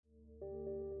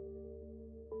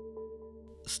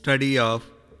Study of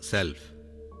self.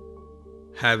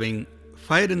 Having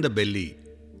fire in the belly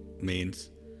means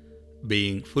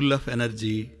being full of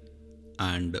energy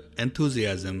and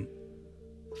enthusiasm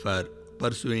for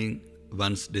pursuing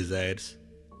one's desires,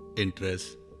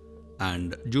 interests,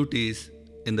 and duties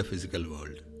in the physical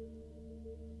world.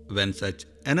 When such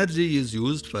energy is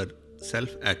used for self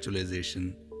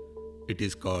actualization, it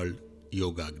is called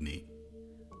Yogagni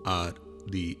or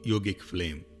the yogic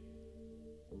flame.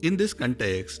 In this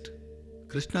context,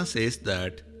 Krishna says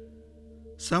that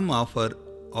some offer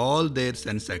all their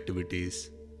sense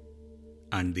activities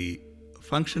and the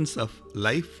functions of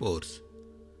life force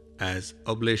as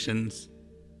oblations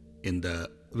in the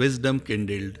wisdom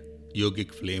kindled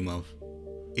yogic flame of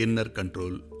inner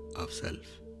control of self.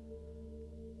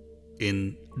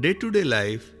 In day to day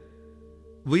life,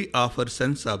 we offer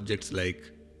sense objects like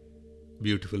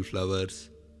beautiful flowers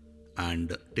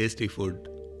and tasty food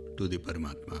to the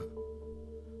Paramatma.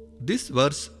 This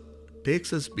verse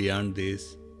takes us beyond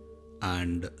this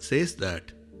and says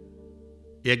that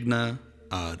yajna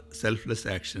or selfless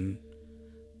action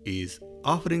is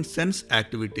offering sense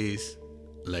activities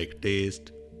like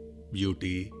taste,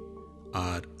 beauty,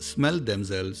 or smell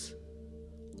themselves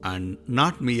and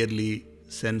not merely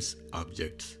sense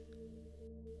objects.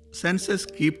 Senses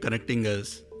keep connecting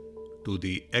us to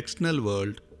the external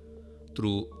world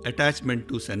through attachment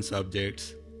to sense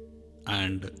objects,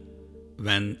 and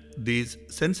when these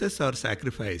senses are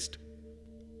sacrificed,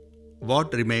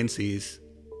 what remains is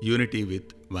unity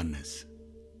with oneness.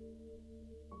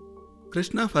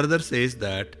 Krishna further says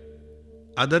that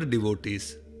other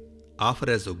devotees offer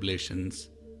as oblations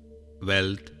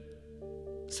wealth,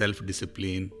 self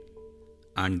discipline,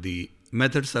 and the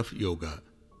methods of yoga,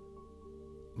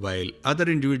 while other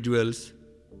individuals,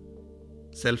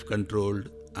 self controlled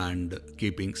and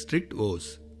keeping strict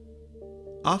vows,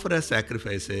 offer as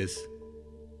sacrifices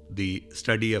the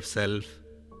study of self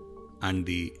and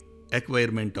the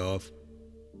acquirement of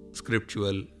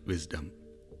scriptural wisdom.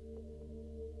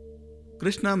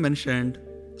 Krishna mentioned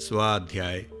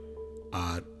Swadhyay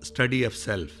or study of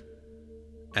self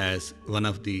as one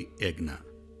of the yajna.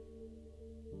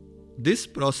 This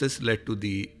process led to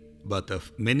the birth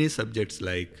of many subjects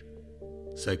like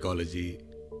psychology,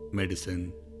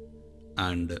 medicine,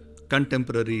 and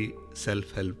contemporary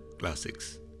self-help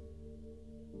classics.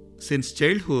 Since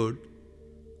childhood,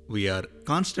 we are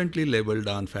constantly labeled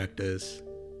on factors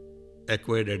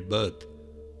acquired at birth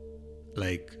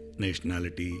like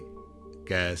nationality,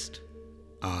 caste,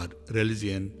 or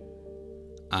religion,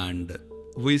 and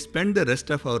we spend the rest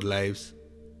of our lives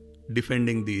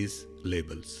defending these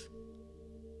labels.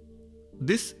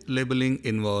 This labeling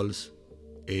involves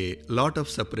a lot of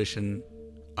suppression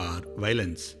or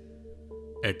violence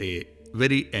at a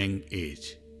very young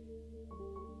age.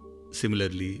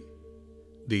 Similarly,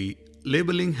 the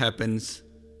labeling happens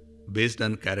based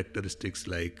on characteristics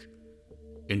like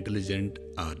intelligent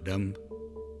or dumb,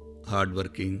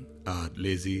 hardworking or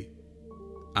lazy,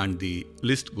 and the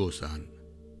list goes on.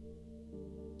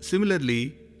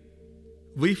 Similarly,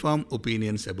 we form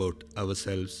opinions about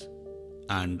ourselves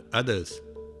and others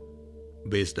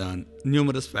based on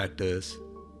numerous factors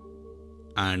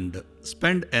and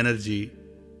spend energy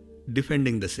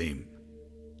defending the same.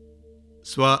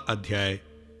 Swa Adhyay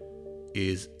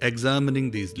is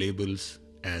examining these labels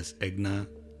as yajna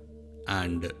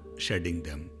and shedding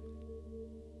them.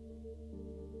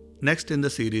 Next in the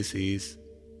series is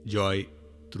Joy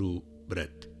through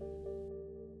Breath.